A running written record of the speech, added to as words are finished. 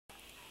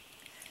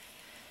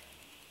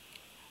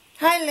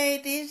Hi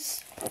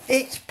ladies,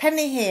 it's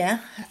Penny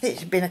here. I think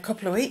it's been a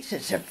couple of weeks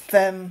since I've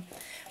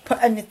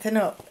put anything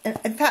up.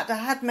 In fact, I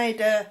had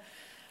made a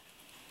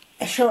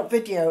short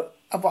video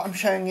of what I'm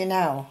showing you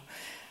now,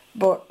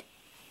 but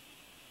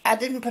I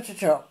didn't put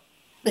it up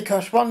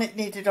because one, it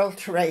needed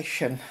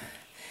alteration.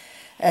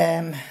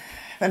 When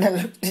I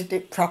looked at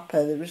it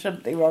proper, there was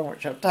something wrong,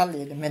 which I'll tell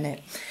you in a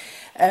minute.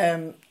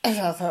 And so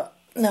I thought,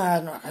 no,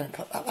 I'm not going to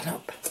put that one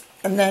up.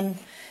 And then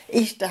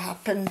Easter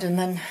happened, and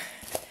then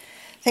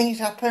things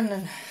happen,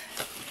 and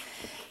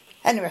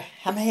anyway,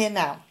 I'm here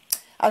now.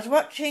 I was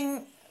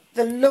watching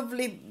the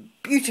lovely,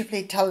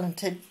 beautifully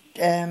talented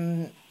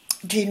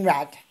Jean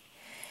Rad,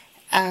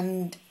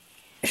 and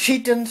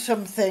she'd done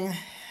something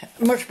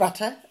much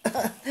better,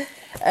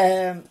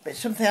 but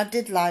something I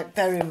did like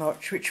very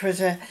much, which was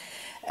a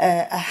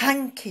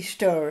hanky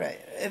story.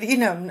 You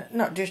know,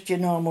 not just your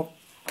normal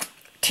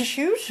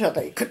tissues, so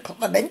that you could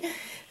put them in,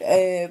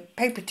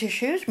 paper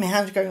tissues, my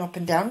hands going up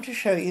and down to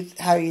show you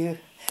how you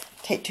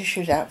take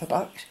tissues out of the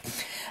box,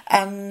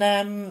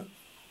 and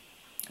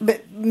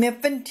but my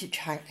vintage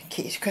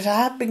hankies, because I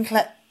have been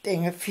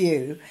collecting a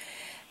few,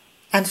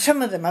 and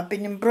some of them I've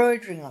been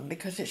embroidering on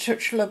because it's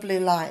such lovely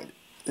light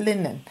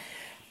linen,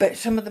 but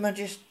some of them are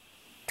just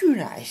too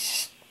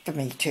nice for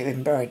me to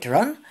embroider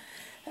on,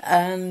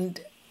 and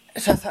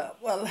so I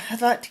thought, well,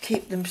 I'd like to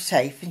keep them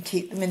safe and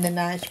keep them in a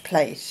nice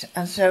place,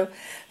 and so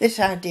this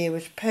idea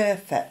was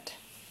perfect.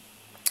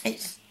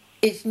 It's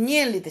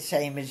nearly the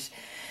same as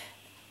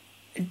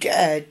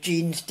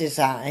Jean's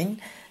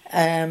design.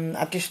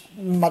 I've just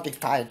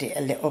modified it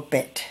a little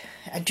bit.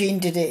 Jean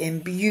did it in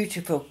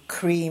beautiful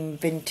cream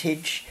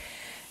vintage,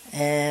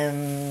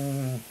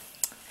 cream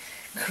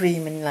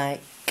and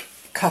like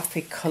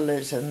coffee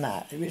colours and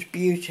that. It was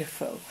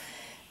beautiful,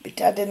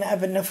 but I didn't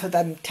have enough of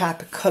them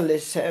type of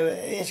colours, so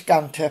it's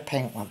gone to a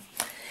pink one.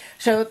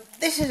 So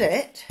this is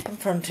it in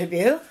front of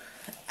you,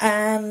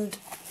 and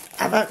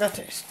I've got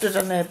it stood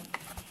on a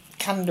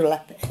candle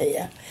up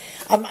here.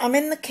 I'm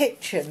in the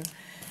kitchen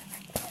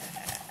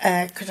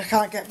because I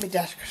can't get my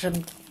desk because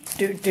I'm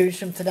doing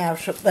something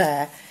else up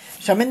there.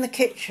 So I'm in the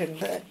kitchen,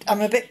 but I'm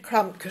a bit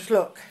cramped because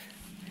look,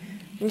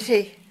 you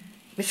see,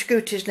 my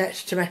scooter's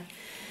next to me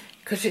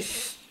because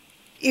it's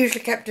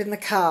usually kept in the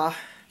car,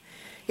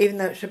 even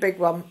though it's a big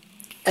one.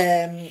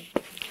 But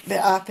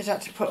Harper's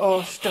had to put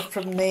all stuff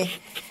from the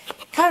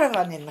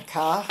caravan in the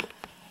car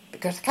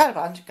because the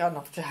caravan's gone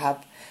off to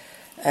have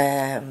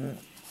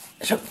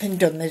something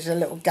done. There's a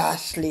little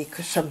gas leak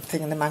or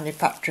something the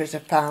manufacturers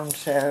have found,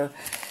 so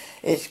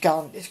it's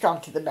gone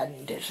to the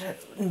menders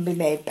and be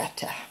made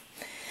better.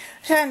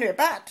 So anyway,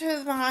 back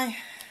to my,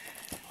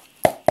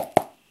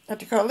 what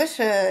do you call this,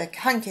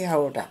 hanky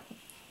holder.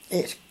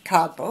 It's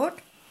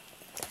cardboard.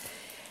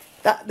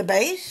 That's the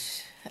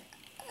base.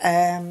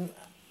 I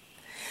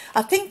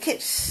think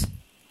it's,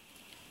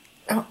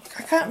 I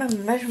can't remember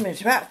the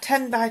measurements, about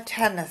 10 by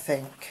 10 I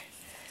think,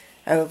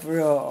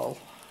 overall.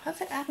 I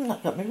think I've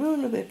not got my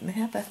ruler with me,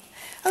 have I?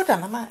 Hold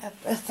on, I might have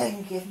a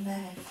thing in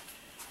there.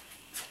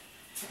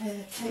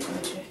 Tape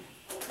measure.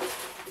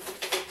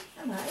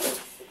 I might.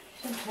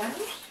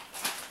 Sometimes.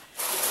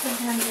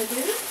 Sometimes I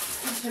do,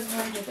 and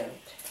sometimes I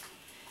don't.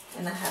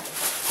 And I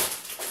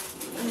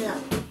haven't. Yeah.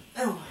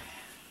 Oh.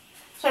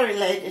 Sorry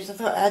ladies, I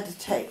thought I had a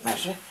tape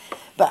measure,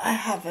 but I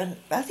haven't.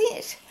 I think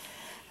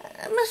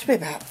it must be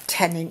about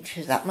 10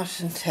 inches, that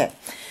mustn't it?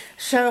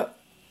 So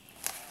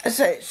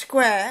it's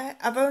square.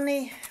 I've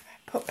only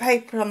put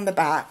paper on the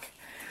back.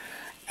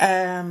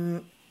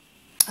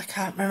 I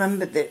can't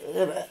remember the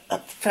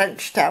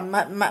French term.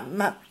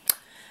 Madame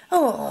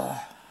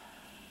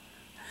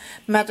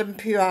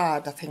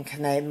Puard, I think her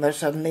name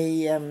was, on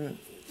the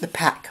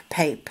pack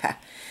paper.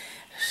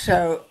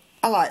 So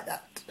I like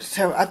that.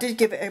 So I did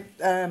give it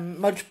a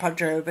Mod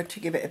Podge over to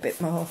give it a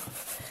bit more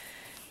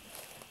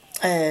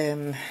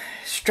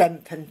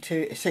strength and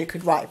so you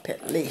could wipe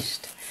it at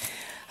least.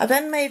 I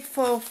then made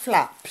 4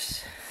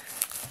 flaps.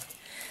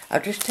 I'll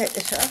just take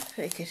this off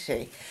so you can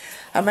see.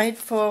 I made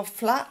 4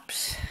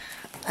 flaps.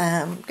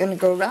 I'm going to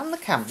go around the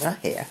camera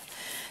here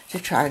to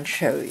try and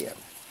show you.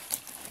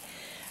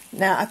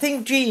 Now I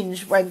think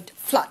Jean's went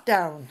flat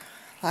down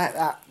like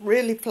that,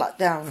 really flat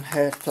down,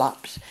 her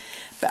flaps,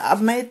 but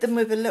I've made them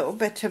with a little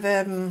bit of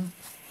a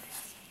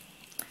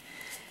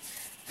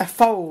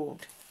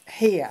fold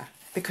here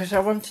because I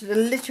wanted a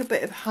little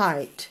bit of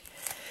height,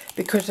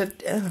 because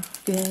yeah,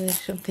 there's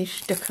something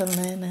stuck on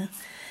there now.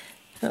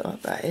 I don't know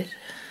what that is.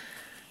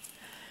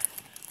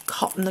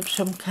 Cotton of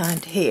some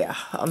kind here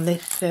on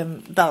this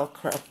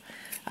Velcro.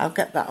 I'll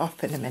get that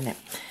off in a minute,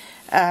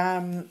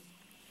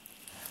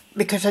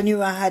 because I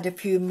knew I had a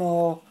few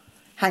more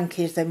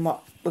hankies than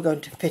what were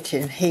going to fit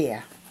in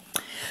here.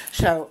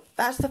 So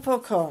that's the 4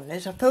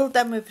 corners. I filled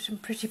them with some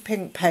pretty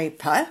pink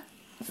paper,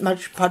 Mod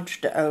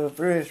Podged it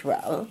over as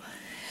well,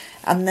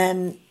 and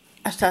then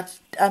I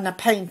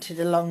painted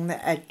along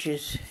the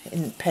edges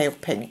in pale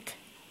pink.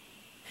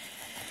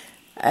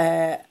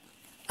 And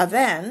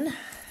then,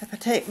 if I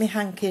take my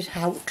hankies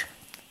out,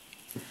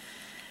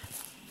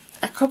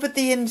 I covered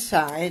the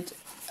inside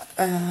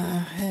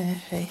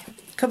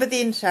covered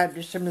the inside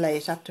with some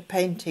lace after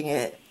painting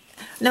it.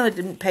 No, I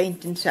didn't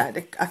paint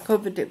inside. I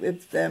covered it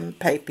with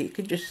paper. You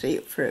could just see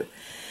it through.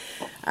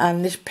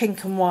 And this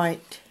pink and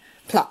white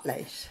flat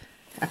lace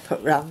I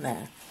put round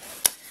there.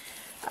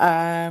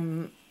 I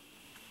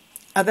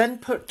then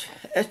put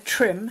a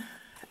trim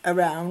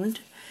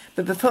around,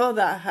 but before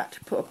that I had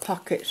to put a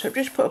pocket. So I've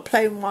just put a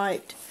plain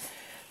white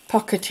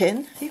pocket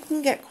in. You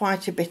can get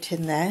quite a bit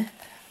in there.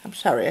 I'm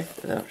sorry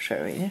if I'm not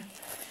showing you.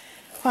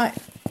 Quite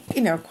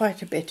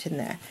a bit in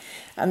there.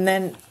 And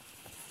then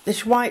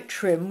this white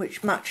trim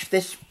which matched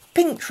this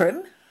pink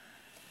trim.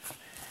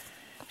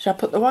 So I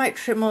put the white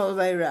trim all the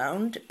way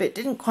around, but it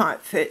didn't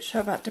quite fit, so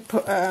I've had to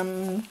put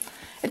a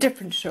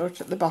different sort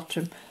at the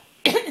bottom.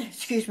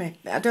 Excuse me,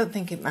 I don't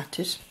think it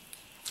matters.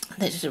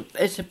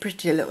 It's a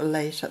pretty little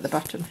lace at the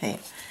bottom here.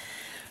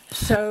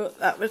 So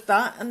that was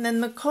that, and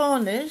then the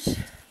corners,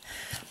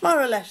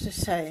 more or less the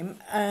same.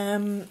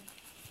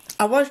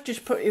 I was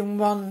just putting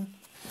one,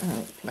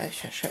 maybe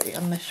I'll show you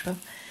on this one.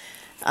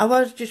 I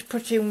was just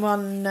putting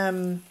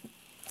one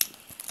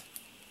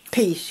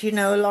piece,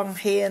 along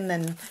here, and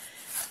then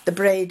the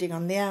braiding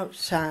on the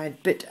outside,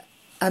 but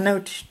I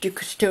noticed you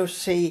could still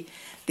see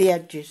the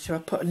edges, so I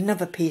put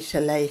another piece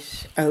of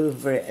lace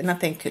over it, and I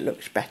think it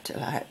looks better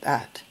like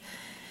that,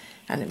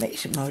 and it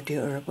makes it more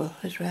durable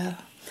as well.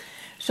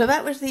 So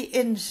that was the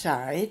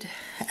inside,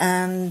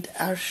 and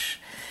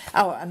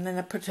and then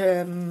I put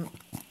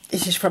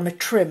this is from a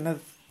trim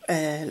of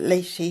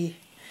lacy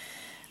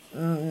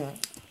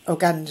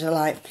organza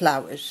like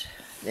flowers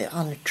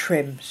on a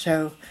trim.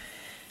 So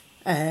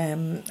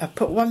I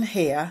put one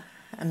here,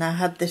 and I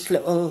had this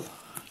little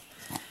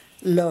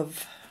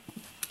love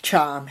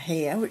charm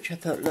here, which I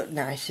thought looked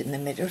nice in the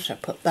middle, so I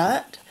put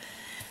that,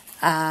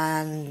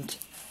 and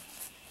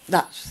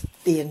that's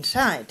the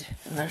inside.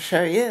 And I'll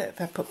show you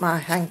if I put my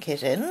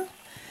hankies in.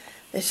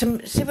 There's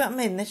some, see what I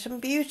mean? There's some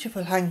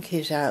beautiful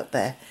hankies out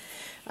there.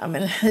 I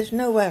mean, there's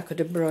no way I could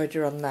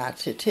embroider on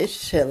that. It is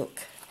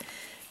silk,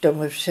 done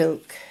with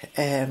silk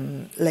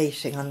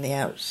lacing on the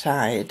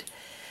outside,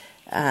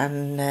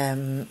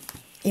 and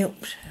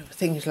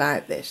things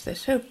like this. They're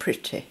so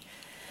pretty.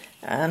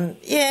 And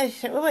yeah,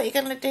 so what are you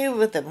going to do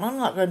with them? I'm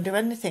not going to do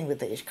anything with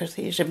these because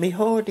these are my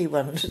hoardy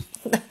ones.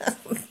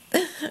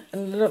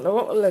 And I don't know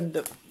what will end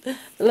up.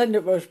 They'll end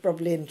up most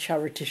probably in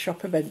charity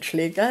shop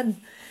eventually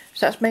again.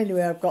 So that's mainly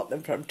where I've got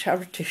them from,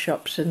 charity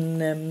shops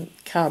and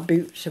car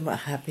boots and what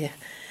have you.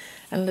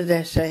 And I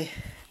dare say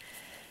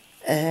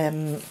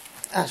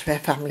that's where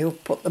family will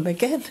put them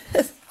again.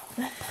 But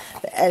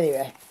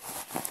anyway,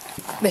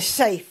 they're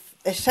safe.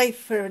 They're safe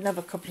for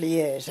another couple of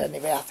years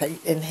anyway, I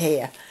think, in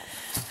here.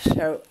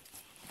 So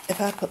if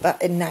I put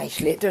that in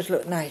nicely, it does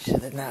look nicer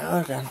than that.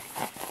 Hold on.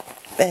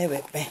 Bear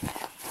with me.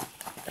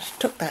 Just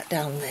tuck that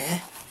down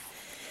there.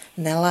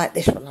 And I like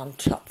this one on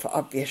top for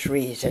obvious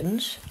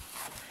reasons,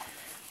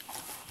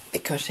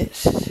 because it's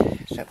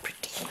so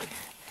pretty.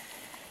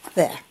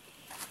 There.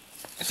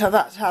 So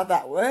that's how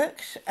that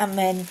works. And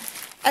then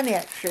any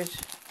extras,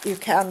 you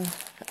can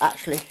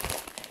actually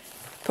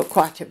put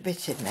quite a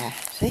bit in there.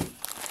 See?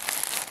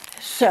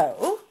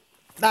 So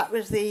that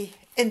was the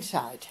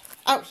inside.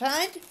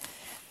 Outside,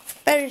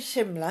 very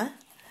similar.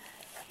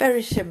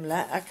 Very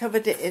similar. I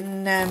covered it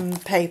in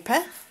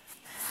paper.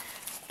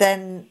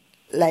 Then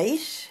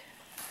lace.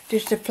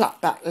 Just a flat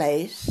back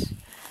lace.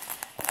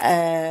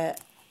 I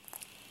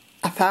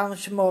found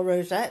some more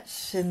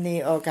rosettes in the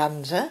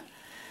organza,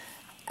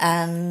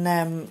 and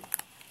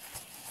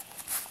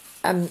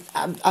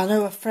I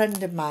know a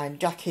friend of mine,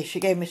 Jackie,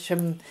 she gave me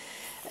some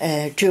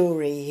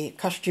jewellery,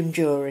 costume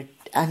jewellery,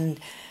 and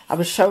I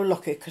was so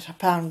lucky because I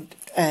found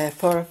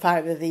 4 or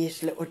 5 of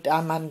these little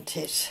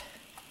diamantes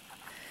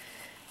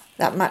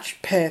that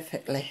matched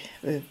perfectly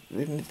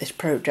with this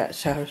project,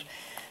 so I was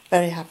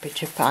very happy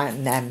to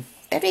find them.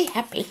 Very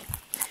happy.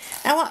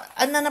 Now,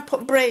 and then I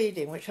put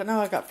braiding, which I know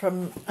I got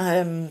from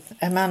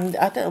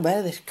Amanda. I don't know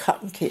where this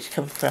cotton kit's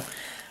come from.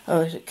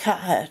 Oh, is it cat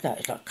hair? No,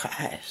 it's not cat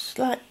hair. It's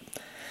like,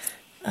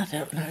 I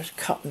don't know, it's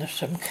cotton of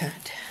some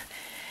kind.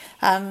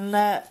 And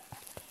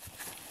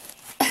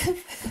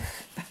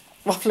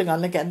waffling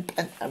on again,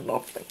 I'm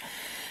waffling.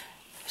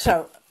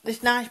 So,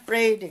 this nice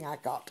braiding I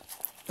got.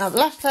 Now, the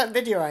last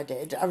video I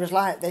did, I was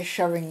like this,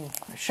 showing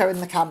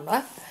the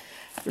camera.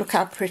 Look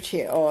how pretty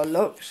it all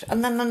looks.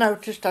 And then I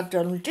noticed I'd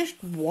done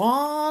just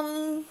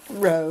one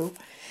row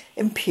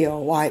in pure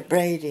white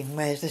braiding,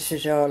 whereas this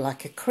is all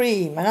like a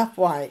cream and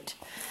off-white.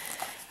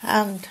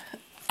 And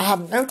I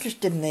hadn't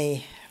noticed in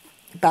the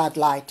bad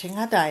lighting,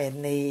 had I,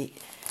 in the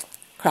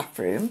craft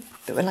room.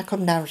 But when I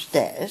come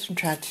downstairs and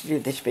tried to do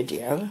this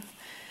video,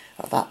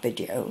 or that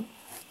video,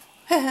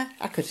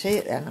 I could see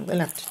it then. I'm going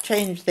to have to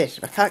change this.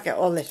 If I can't get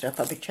all this up,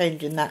 I'll be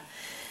changing that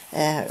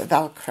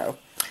Velcro.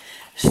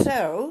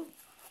 So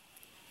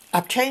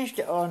I've changed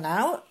it all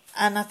now,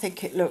 and I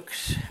think it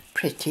looks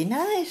pretty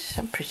nice.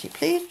 I'm pretty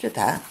pleased with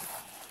that.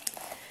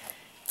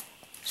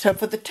 So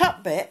for the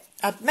top bit,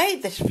 I'd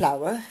made this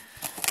flower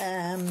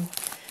a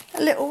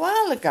little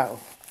while ago,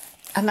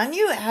 and I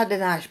knew it had a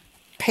nice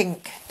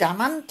pink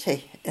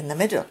diamante in the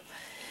middle.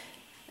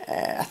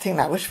 I think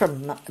that was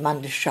from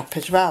Amanda's shop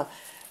as well.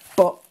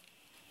 But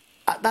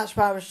that's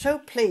why I was so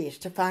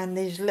pleased to find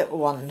these little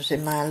ones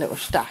in my little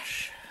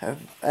stash of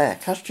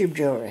costume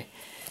jewellery,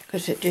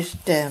 because it just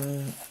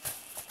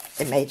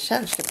it made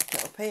sense to put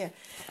it up here.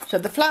 So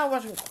the flower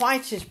wasn't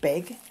quite as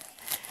big.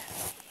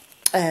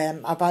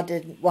 I've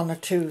added 1 or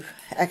 2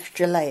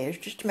 extra layers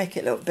just to make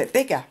it a little bit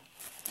bigger.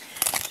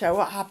 So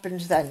what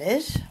happens then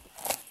is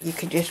you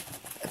can just,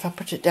 if I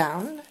put it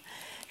down,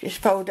 just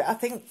fold it. I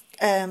think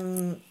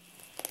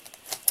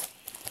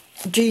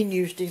Jean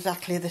used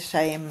exactly the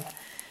same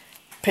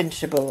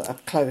principle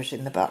of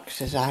closing the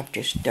box as I've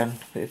just done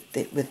with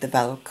the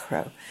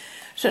Velcro.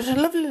 So it's a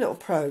lovely little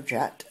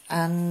project,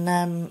 and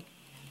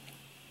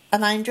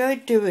I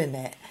enjoyed doing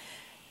it.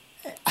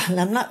 And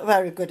I'm not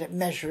very good at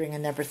measuring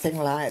and everything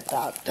like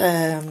that.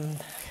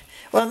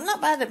 Well, I'm not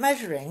bad at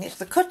measuring, it's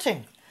the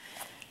cutting.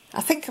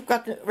 I think I've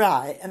got it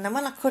right, and then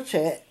when I cut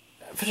it,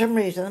 for some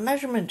reason the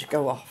measurements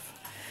go off.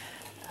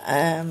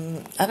 I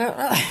don't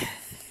know.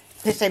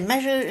 They say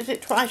measure, is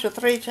it twice or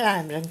 3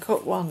 times and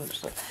cut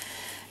once?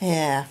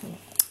 Yeah.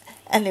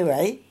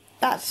 Anyway,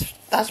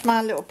 that's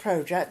my little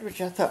project,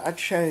 which I thought I'd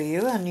show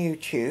you on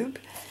YouTube.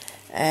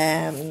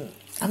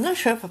 I'm not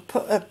sure if I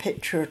put a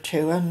picture or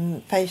 2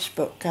 on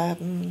Facebook.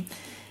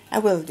 I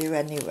will do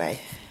anyway.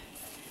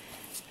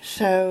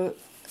 So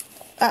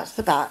that's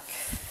the back.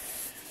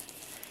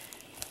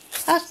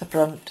 That's the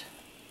front.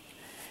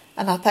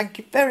 And I thank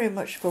you very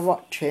much for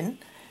watching.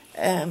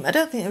 I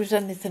don't think there was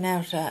anything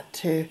else I had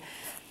to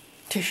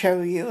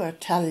show you or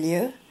tell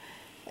you.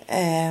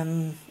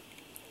 Yes,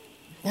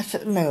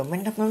 at the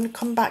moment. I'm going to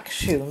come back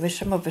soon with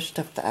some other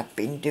stuff that I've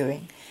been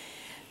doing.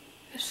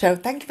 So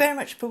thank you very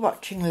much for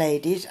watching,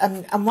 ladies,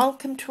 and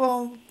welcome to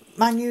all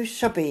my new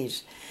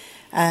subbies.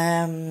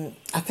 I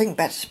think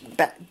Betsy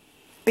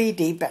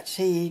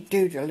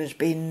Doodle has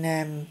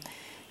been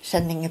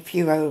sending a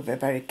few over,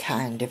 very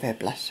kind of her,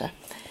 bless her.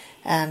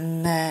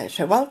 And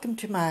so welcome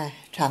to my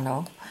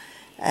channel.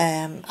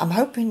 I'm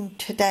hoping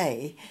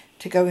today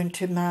to go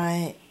into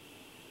my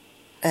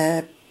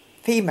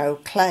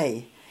Fimo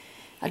clay.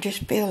 I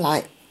just feel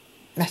like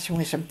messing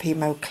with some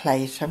Fimo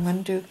clay, so I'm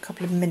going to do a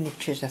couple of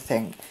miniatures, I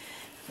think,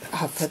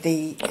 for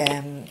the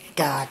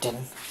garden.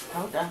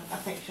 Hold on, I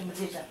think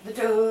somebody's at the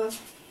door.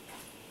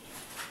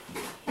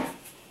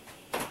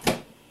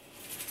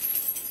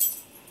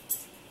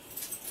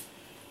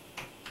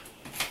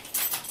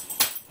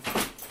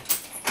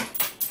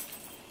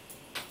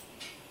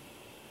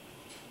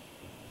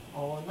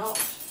 Or not.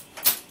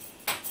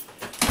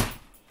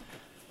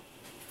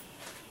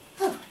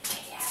 Oh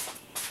dear.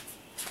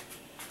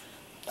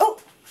 Oh,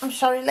 I'm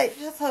sorry,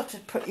 ladies, I thought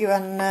I'd put you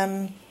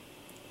on...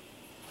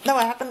 No,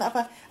 I haven't.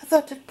 I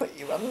thought I'd put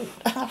you on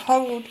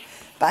hold,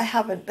 but I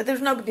haven't. But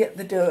there's nobody at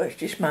the door, it's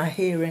just my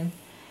hearing.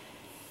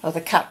 Or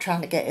the cat trying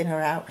to get in or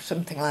out, or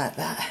something like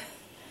that.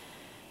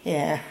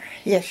 Yeah,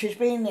 she's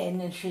been in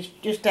and she's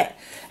just at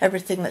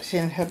everything that's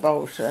in her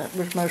bowl, so it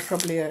was most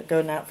probably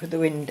going out for the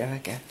window, I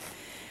guess.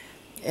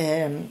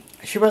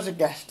 She was a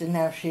guest and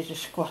now she's a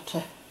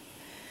squatter.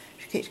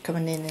 She keeps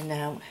coming in and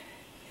out.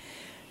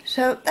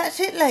 So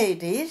that's it,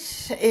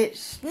 ladies.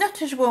 It's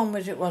not as warm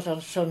as it was on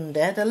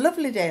Sunday. I had a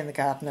lovely day in the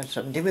garden on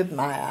Sunday with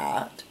my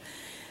art.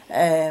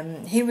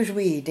 He was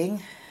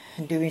weeding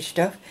and doing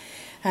stuff,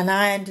 and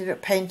I ended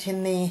up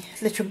painting the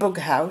little bug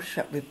house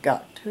that we've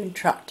got to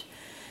attract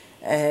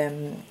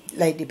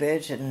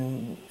ladybirds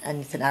and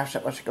anything else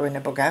that wants to go in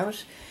a bug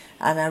house.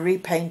 And I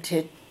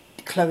repainted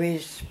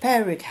Chloe's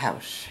fairy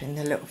house in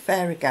the little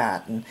fairy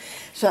garden.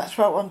 So that's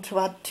what I want to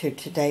add to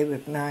today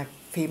with my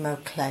Fimo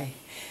clay.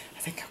 I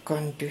think I'll go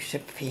and do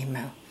some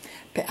Fimo,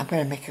 but I'm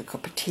going to make a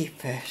cup of tea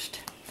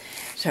first.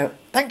 So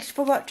thanks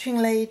for watching,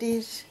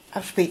 ladies.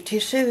 I'll speak to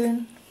you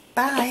soon.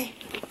 Bye.